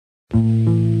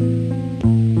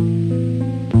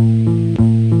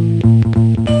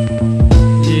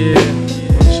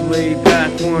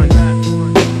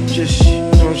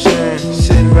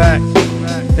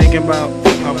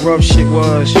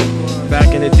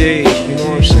days, you know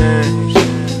what I'm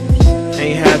saying?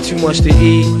 Ain't had too much to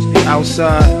eat,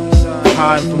 outside,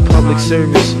 hiding from public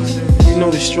service. You know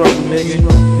the struggle, nigga.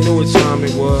 You know what time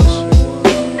it was.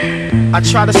 I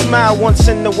try to smile once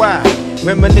in a while,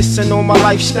 reminiscing on my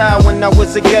lifestyle when I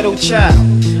was a ghetto child.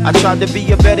 I tried to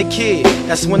be a better kid,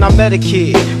 that's when I met a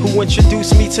kid who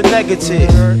introduced me to negative.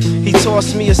 He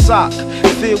tossed me a sock,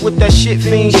 filled with that shit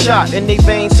fiend shot in they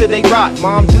veins till they rot.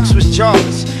 Mom Dukes was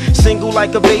jawless, single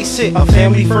like a bass hit. A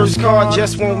family first car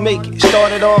just won't make it.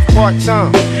 Started off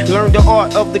part-time, learned the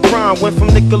art of the crime. Went from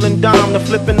nickel and dime to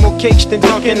flipping more cakes than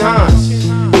Duncan Hines.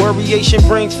 Variation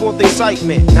brings forth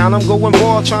excitement. Now I'm going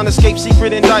bald, trying to escape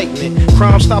secret indictment.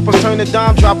 Crime stoppers turn to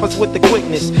dime droppers with the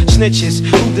quickness. Snitches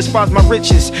who despise my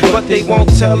riches, but they won't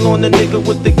tell on the nigga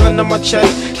with the gun on my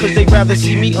chest, cause they rather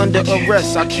see me under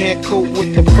arrest. I can't cope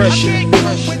with the pressure. I can't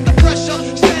cope with the pressure,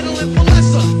 settling for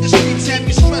lesser. The streets have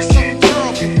me stressed, I'm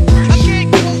terrible. I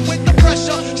can't cope with the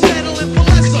pressure, settling for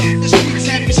lesser. The streets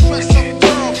have me stressed, I'm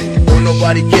terrible. Don't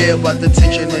nobody care about the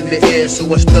tension in the air,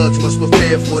 so us thugs must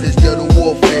prepare for this ghetto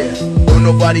warfare. Don't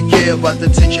nobody care about the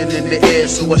tension in the air,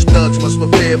 so us thugs must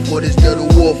prepare for this ghetto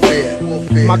warfare.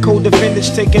 My co-defendants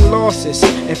taking losses,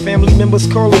 and family members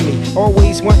calling me,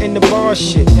 always wanting the bar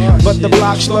shit. But the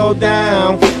block slowed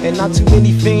down, and not too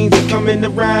many fiends are coming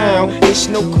around. It's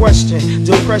no question,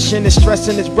 depression is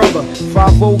stressing his brother.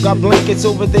 5-0 got blankets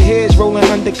over the heads, rolling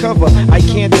undercover. I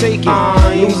can't take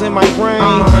it, losing my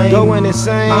brain, going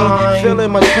insane,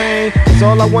 feeling much pain, cause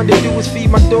all I want to do is feed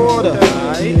my daughter.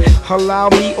 Allow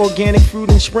me organic fruit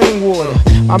and spring water.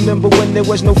 I remember when there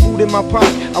was no food in my pot.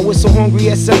 I was so hungry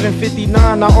at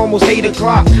 7:59, I almost 8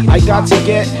 o'clock. I got to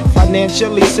get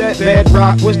financially set.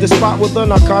 Bedrock was the spot where the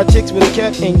narcotics was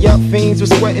kept, and yup, fiends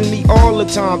was sweating me all the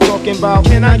time, talking about,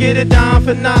 can I get it down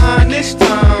for 9 this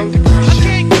time? I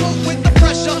can't cope with the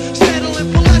pressure,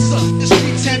 settling for lesser. The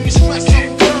streets have me stressed,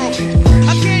 I'm terrible.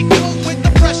 I can't cope with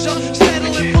the pressure,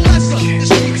 settling for lesser. The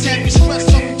streets have me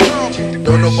stressed, I'm terrible.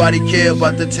 Don't nobody care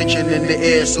about the tension in the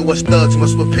air, so us thugs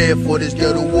must prepare for this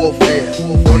ghetto warfare.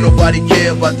 Don't nobody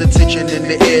care about the tension in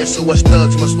the air, so us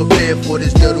thugs must prepare for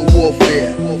this ghetto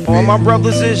warfare. All my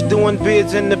brothers is doing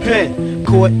bids in the pen,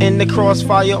 caught in the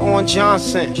crossfire on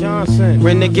Johnson.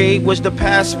 Renegade was the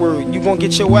password, you gon'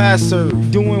 get your ass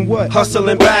served. Doing what?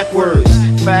 Hustling backwards.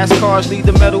 Fast cars lead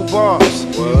the metal bars.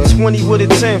 20 with a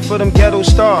 10 for them ghetto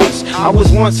stars. I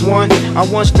was once one, I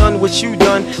once done what you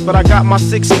done, but I got my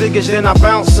 6 figures, then I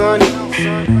bounce, son.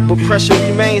 But pressure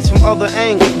remains from other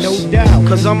angles, no doubt,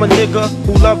 cause I'm a nigga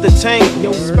who love the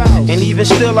tangle. And even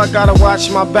still I gotta watch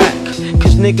my back,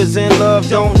 cause niggas in love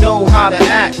don't know how to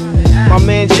act. My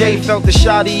man Jay felt the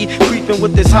shotty, creeping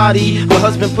with this hottie. Her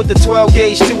husband put the 12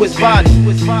 gauge to his body,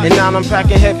 and now I'm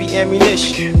packing heavy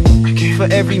ammunition. For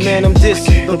every man I'm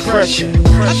dissing, the pressure.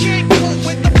 I can't cope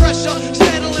with the pressure,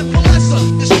 settling for lesser.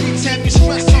 The streets have me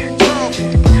stressed, I'm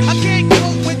terrible. I can't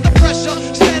cope with the pressure,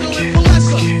 settling for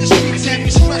lesser. The streets have me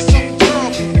stressed, I'm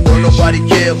terrible. Don't nobody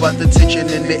care about the tension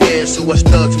in the air, so us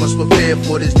thugs must prepare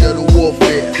for this ghetto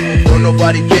warfare. Don't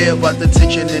nobody care about the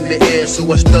tension in the air,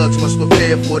 so us thugs must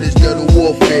prepare for this ghetto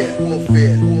warfare.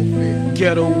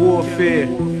 Ghetto warfare.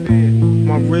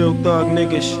 My real thug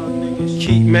niggas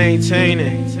keep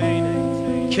maintaining.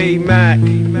 K-Mac,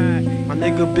 my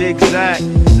nigga Big Zach,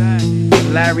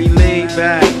 Larry laid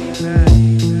back,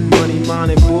 Money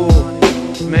Minded Bull,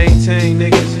 maintain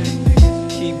niggas,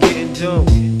 keep getting dope.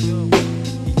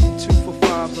 2 for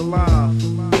 5's alive,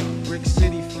 Brick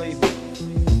City flavor,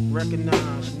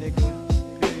 recognize.